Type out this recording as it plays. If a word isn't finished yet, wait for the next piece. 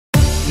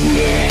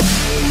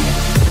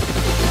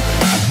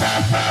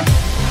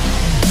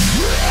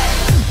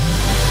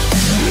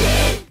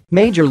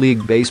Major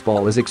League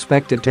Baseball is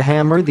expected to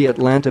hammer the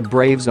Atlanta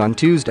Braves on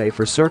Tuesday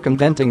for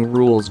circumventing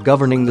rules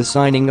governing the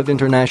signing of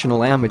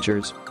international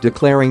amateurs,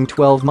 declaring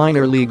 12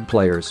 minor league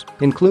players,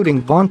 including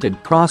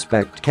vaunted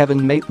prospect Kevin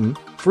Maitan,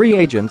 free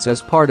agents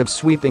as part of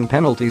sweeping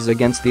penalties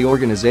against the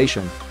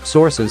organization,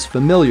 sources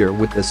familiar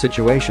with the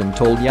situation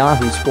told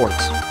Yahoo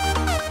Sports.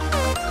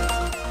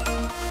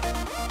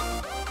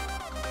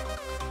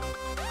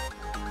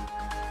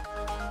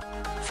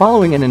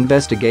 Following an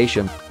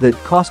investigation that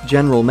cost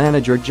general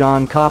manager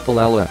John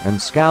Coppolella and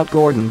scout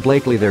Gordon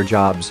Blakeley their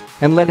jobs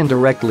and led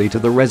indirectly to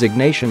the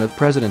resignation of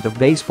president of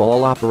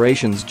baseball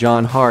operations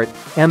John Hart,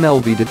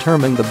 MLB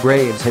determined the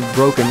Braves had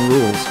broken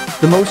rules,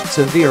 the most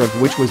severe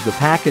of which was the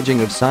packaging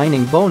of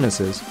signing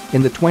bonuses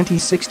in the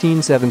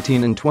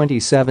 2016-17 and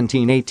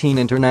 2017-18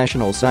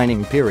 international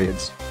signing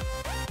periods.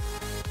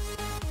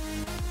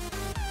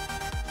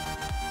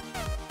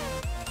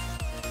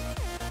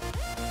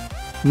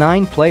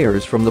 Nine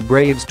players from the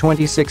Braves'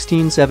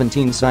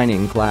 2016-17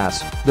 signing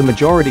class, the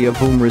majority of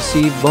whom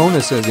received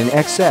bonuses in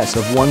excess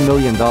of $1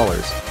 million,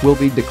 will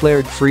be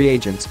declared free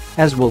agents,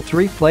 as will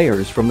 3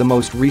 players from the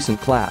most recent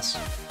class.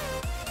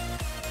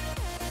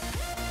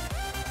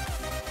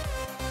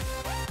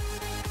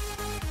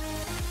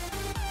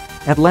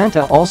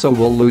 Atlanta also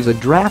will lose a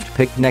draft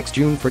pick next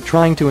June for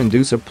trying to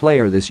induce a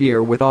player this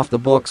year with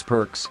off-the-books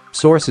perks,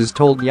 sources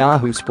told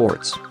Yahoo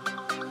Sports.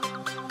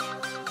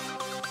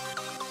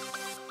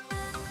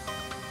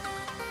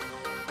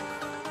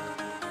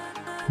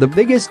 The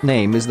biggest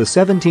name is the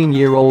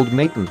 17-year-old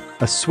Maitan,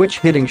 a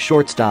switch-hitting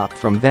shortstop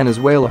from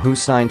Venezuela who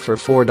signed for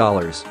 $4.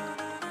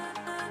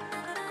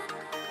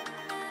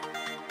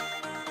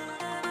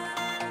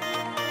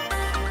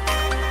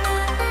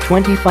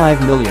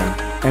 $25 million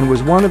and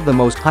was one of the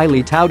most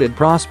highly touted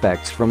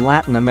prospects from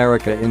Latin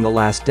America in the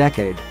last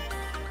decade.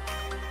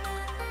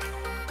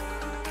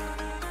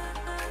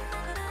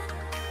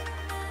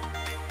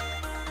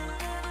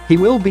 He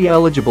will be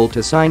eligible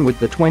to sign with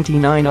the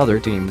 29 other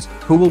teams,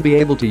 who will be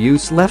able to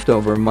use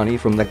leftover money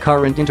from the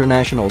current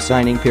international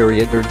signing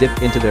period or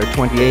dip into their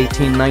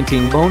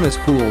 2018-19 bonus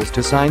pools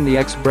to sign the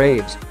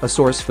ex-Braves, a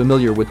source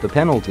familiar with the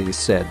penalties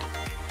said.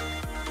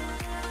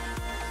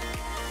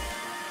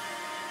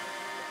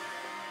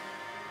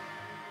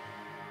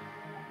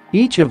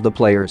 Each of the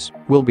players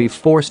will be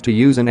forced to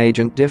use an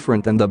agent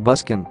different than the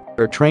buscon,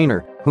 or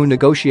trainer, who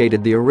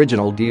negotiated the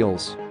original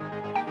deals.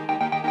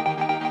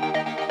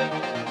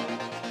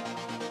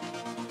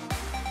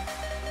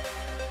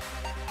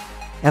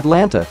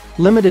 Atlanta,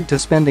 limited to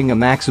spending a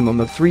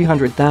maximum of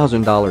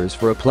 $300,000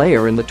 for a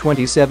player in the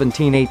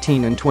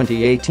 2017-18 and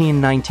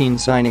 2018-19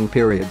 signing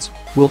periods,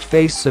 will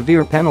face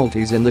severe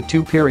penalties in the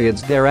 2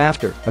 periods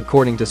thereafter,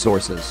 according to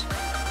sources.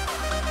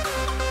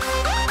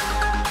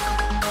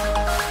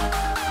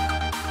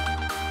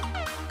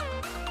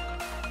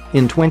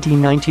 In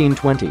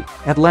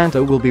 2019-20,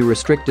 Atlanta will be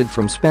restricted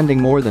from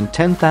spending more than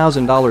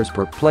 $10,000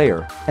 per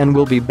player and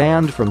will be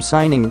banned from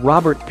signing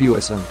Robert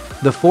Puason,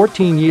 the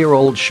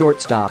 14-year-old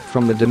shortstop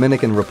from the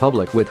Dominican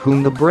Republic with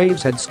whom the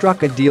Braves had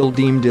struck a deal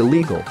deemed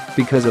illegal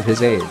because of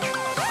his age.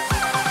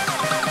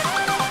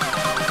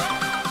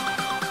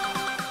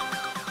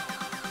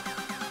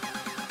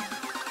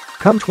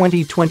 Come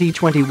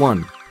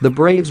 2020-21, the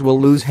Braves will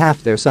lose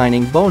half their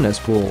signing bonus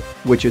pool,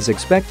 which is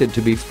expected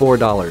to be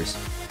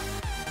 $4.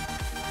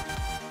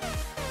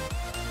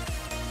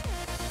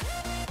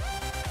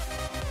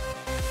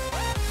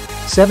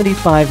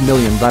 $75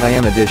 million.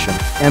 In addition,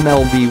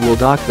 MLB will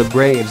dock the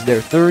Braves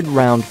their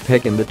 3rd-round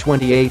pick in the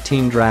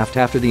 2018 draft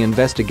after the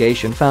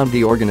investigation found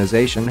the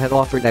organization had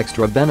offered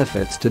extra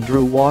benefits to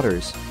Drew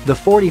Waters, the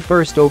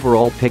 41st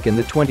overall pick in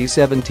the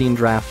 2017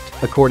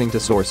 draft, according to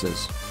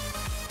sources.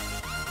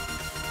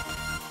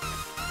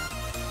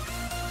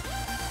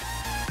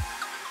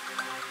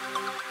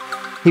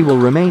 He will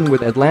remain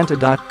with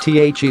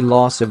Atlanta.The.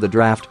 Loss of the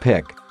draft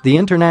pick, the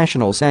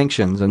international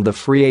sanctions and the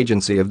free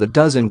agency of the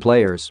dozen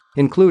players,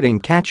 including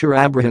catcher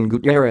Abrahan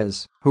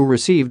Gutierrez, who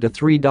received a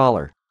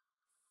 $3.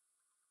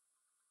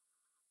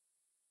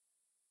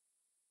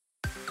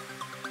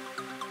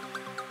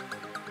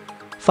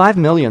 $5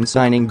 million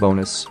signing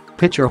bonus,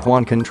 pitcher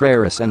Juan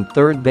Contreras and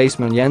third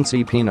baseman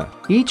Yenci Pena,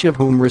 each of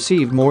whom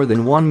received more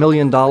than $1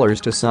 million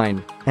to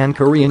sign, and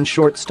Korean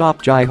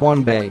shortstop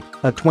Ji-hwan Bae,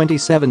 a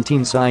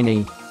 2017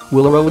 signee,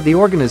 will erode the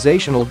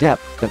organizational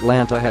depth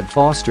Atlanta had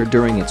fostered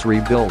during its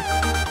rebuild.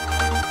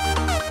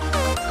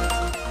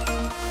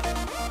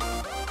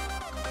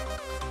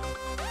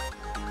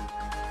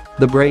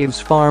 The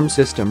Braves' farm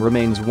system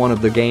remains one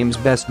of the game's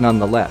best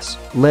nonetheless,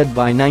 led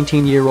by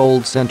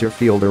 19-year-old center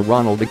fielder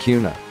Ronald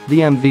Acuna, the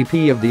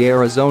MVP of the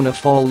Arizona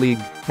Fall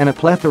League, and a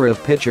plethora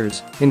of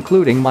pitchers,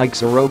 including Mike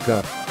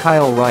Soroka,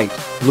 Kyle Wright,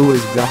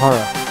 Luis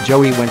Gahara,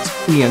 Joey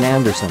Wentz, Ian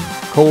Anderson,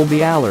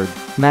 Colby Allard,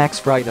 Max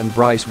Fried and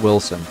Bryce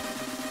Wilson.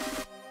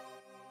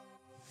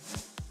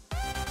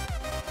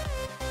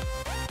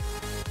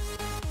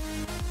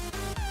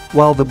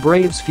 While the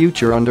Braves'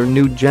 future under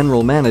new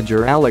general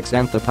manager Alex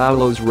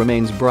Anthopoulos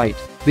remains bright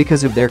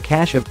because of their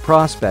cache of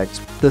prospects,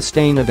 the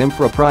stain of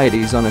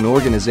improprieties on an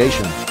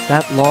organization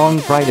that long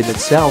prided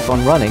itself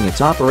on running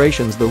its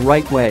operations the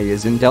right way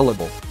is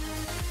indelible.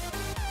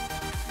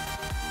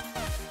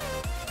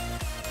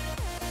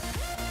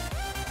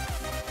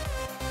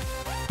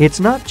 It's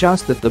not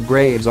just that the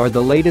Braves are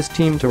the latest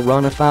team to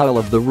run afoul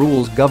of the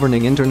rules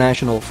governing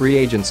international free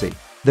agency.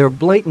 Their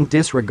blatant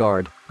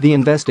disregard, the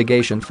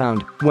investigation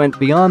found, went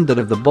beyond that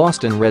of the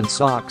Boston Red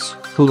Sox,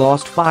 who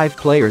lost 5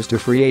 players to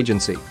free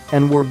agency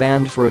and were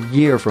banned for a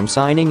year from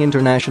signing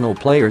international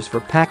players for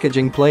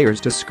packaging players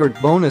to skirt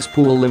bonus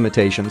pool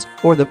limitations,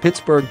 or the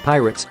Pittsburgh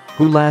Pirates,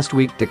 who last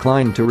week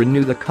declined to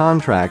renew the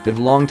contract of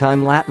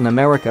longtime Latin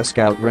America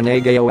scout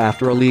René Gallo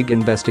after a league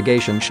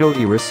investigation showed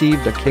he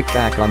received a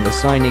kickback on the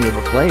signing of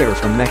a player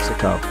from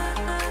Mexico.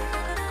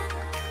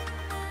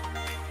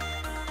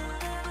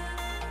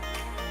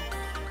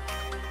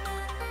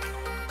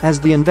 As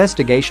the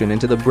investigation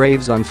into the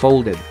Braves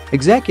unfolded,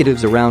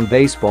 executives around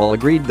baseball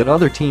agreed that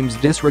other teams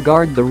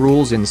disregard the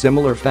rules in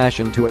similar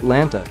fashion to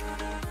Atlanta.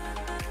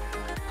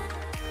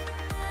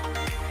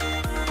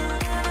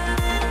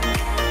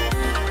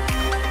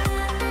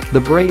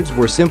 The Braves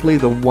were simply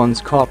the ones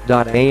caught.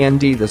 And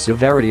the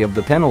severity of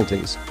the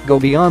penalties go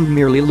beyond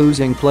merely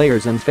losing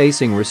players and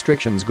facing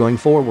restrictions going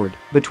forward.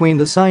 Between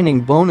the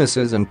signing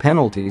bonuses and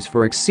penalties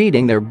for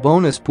exceeding their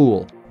bonus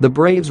pool, the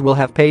Braves will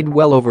have paid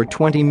well over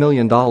 $20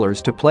 million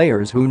to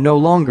players who no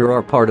longer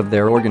are part of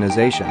their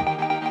organization.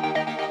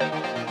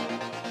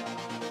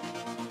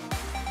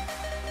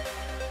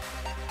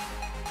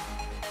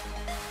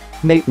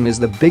 Maitan is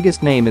the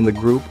biggest name in the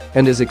group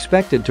and is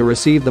expected to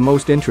receive the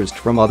most interest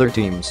from other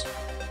teams.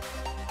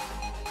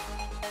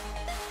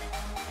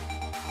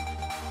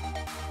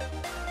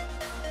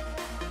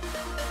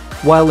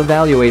 While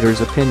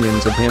evaluators'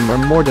 opinions of him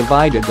are more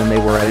divided than they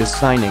were at his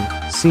signing,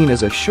 seen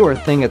as a sure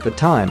thing at the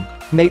time,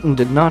 Maitan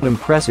did not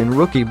impress in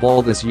rookie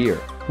ball this year,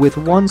 with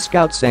one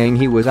scout saying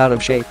he was out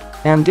of shape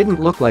and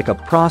didn't look like a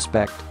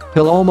prospect.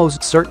 He'll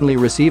almost certainly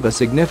receive a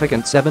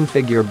significant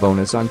 7-figure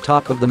bonus on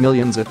top of the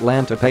millions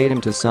Atlanta paid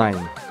him to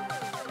sign.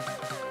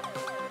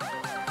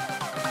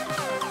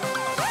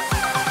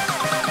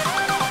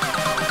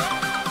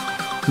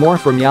 More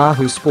from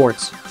Yahoo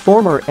Sports.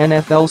 Former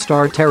NFL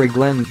star Terry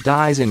Glenn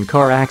dies in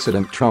car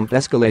accident. Trump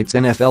escalates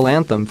NFL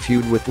anthem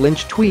feud with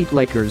Lynch. Tweet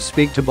Lakers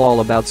speak to ball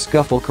about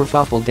scuffle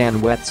kerfuffle.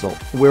 Dan Wetzel,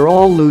 we're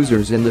all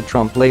losers in the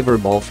Trump labor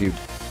ball feud.